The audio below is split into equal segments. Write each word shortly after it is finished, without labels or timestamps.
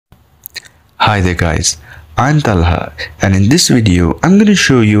Hi there guys, I'm Talha, and in this video I'm going to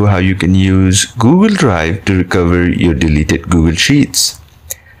show you how you can use Google Drive to recover your deleted Google Sheets.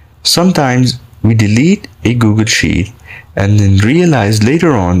 Sometimes we delete a Google Sheet and then realize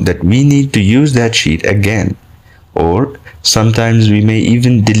later on that we need to use that sheet again. Or sometimes we may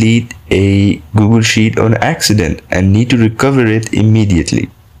even delete a Google Sheet on accident and need to recover it immediately.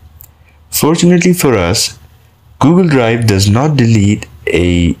 Fortunately for us, Google Drive does not delete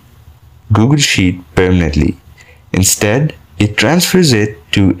a Google Sheet permanently. Instead, it transfers it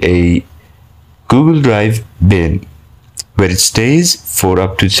to a Google Drive bin where it stays for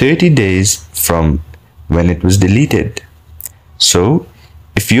up to 30 days from when it was deleted. So,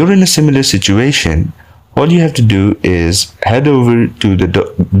 if you're in a similar situation, all you have to do is head over to the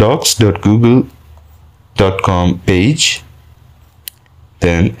docs.google.com page,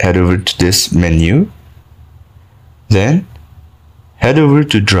 then head over to this menu, then head over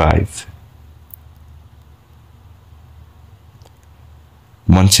to Drive.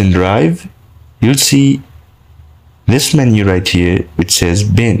 Once in Drive, you'll see this menu right here which says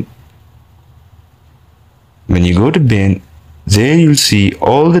Bin. When you go to Bin, there you'll see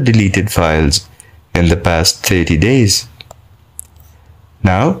all the deleted files in the past 30 days.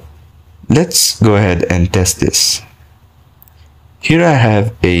 Now, let's go ahead and test this. Here I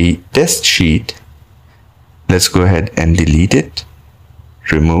have a test sheet. Let's go ahead and delete it.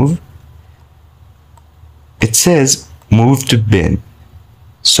 Remove. It says move to bin.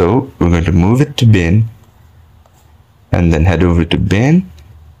 So we're going to move it to bin and then head over to bin,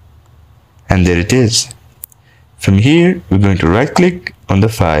 and there it is. From here we're going to right click on the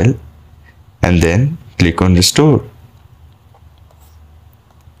file and then click on restore,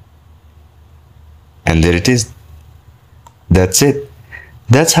 and there it is. That's it.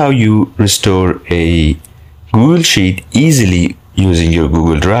 That's how you restore a Google Sheet easily using your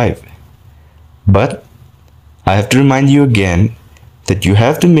Google Drive. But I have to remind you again that you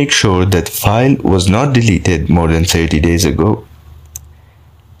have to make sure that the file was not deleted more than 30 days ago.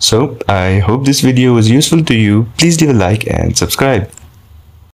 So I hope this video was useful to you. Please leave a like and subscribe.